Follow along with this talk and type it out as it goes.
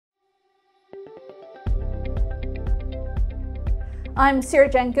I'm Sarah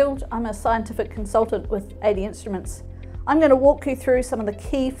Jane Guild. I'm a scientific consultant with ADInstruments. I'm going to walk you through some of the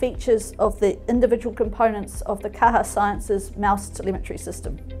key features of the individual components of the Kaha Sciences mouse telemetry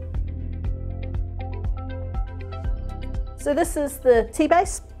system. So this is the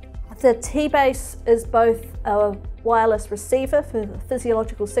tBase. The tBase is both a wireless receiver for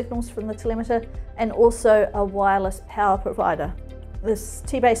physiological signals from the telemeter and also a wireless power provider. This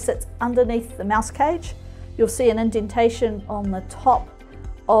tBase sits underneath the mouse cage. You'll see an indentation on the top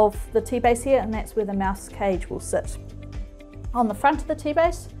of the tBase here, and that's where the mouse cage will sit. On the front of the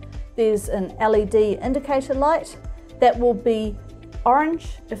tBase, there's an LED indicator light that will be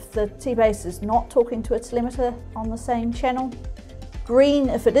orange if the tBase is not talking to a telemeter on the same channel, green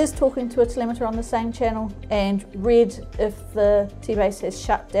if it is talking to a telemeter on the same channel, and red if the tBase has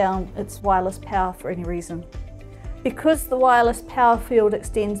shut down its wireless power for any reason. Because the wireless power field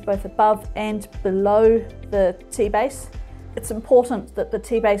extends both above and below the tBase, it's important that the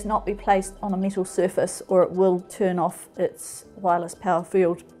tBase not be placed on a metal surface or it will turn off its wireless power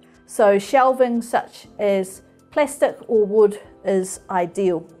field. So shelving such as plastic or wood is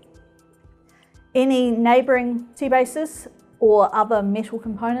ideal. Any neighbouring tBases or other metal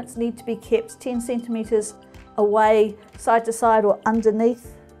components need to be kept 10 centimetres away, side to side or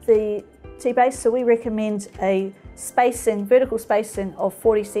underneath the tBase. So we recommend a spacing, vertical spacing of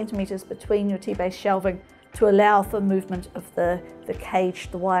 40 centimetres between your tBase shelving to allow for movement of the cage,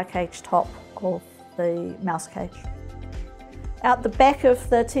 the wire cage top of the mouse cage. Out the back of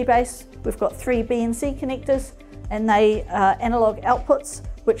the tBase, we've got 3 BNC connectors, and they are analogue outputs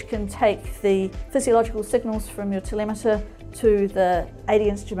which can take the physiological signals from your telemeter to the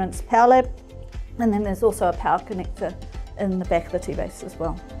ADInstruments Power Lab, and then there's also a power connector in the back of the tBase as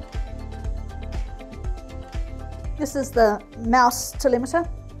well. This is the mouse telemeter.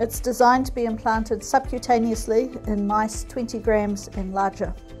 It's designed to be implanted subcutaneously in mice 20 grams and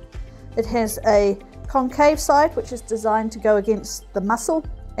larger. It has a concave side which is designed to go against the muscle,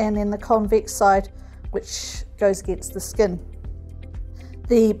 and then the convex side which goes against the skin.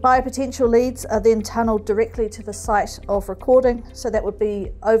 The biopotential leads are then tunneled directly to the site of recording, so that would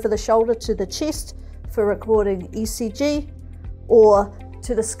be over the shoulder to the chest for recording ECG, or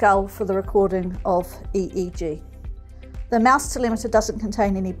to the skull for the recording of EEG. The mouse telemeter doesn't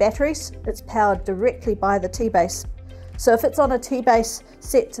contain any batteries. It's powered directly by the tBase. So if it's on a tBase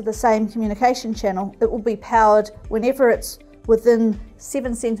set to the same communication channel, it will be powered whenever it's within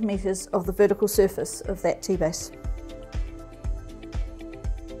 7 centimetres of the vertical surface of that tBase.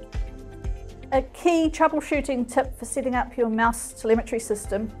 A key troubleshooting tip for setting up your mouse telemetry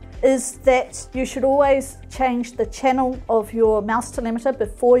system is that you should always change the channel of your mouse telemeter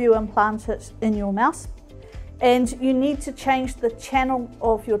before you implant it in your mouse. And you need to change the channel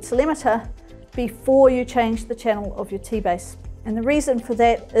of your telemeter before you change the channel of your tBase. And the reason for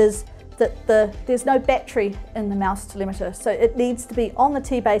that is that there's no battery in the mouse telemeter, so it needs to be on the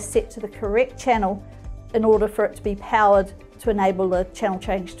tBase set to the correct channel in order for it to be powered to enable the channel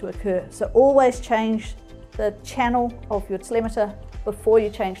change to occur. So always change the channel of your telemeter before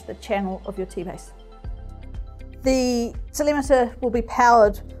you change the channel of your tBase. The telemeter will be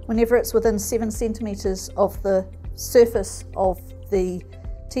powered whenever it's within 7 centimetres of the surface of the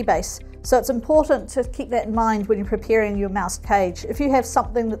tBase. So it's important to keep that in mind when you're preparing your mouse cage. If you have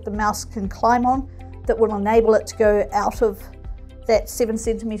something that the mouse can climb on that will enable it to go out of that 7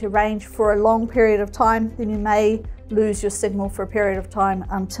 centimetre range for a long period of time, then you may lose your signal for a period of time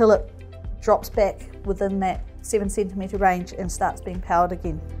until it drops back within that 7 centimetre range and starts being powered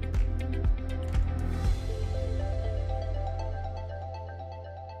again.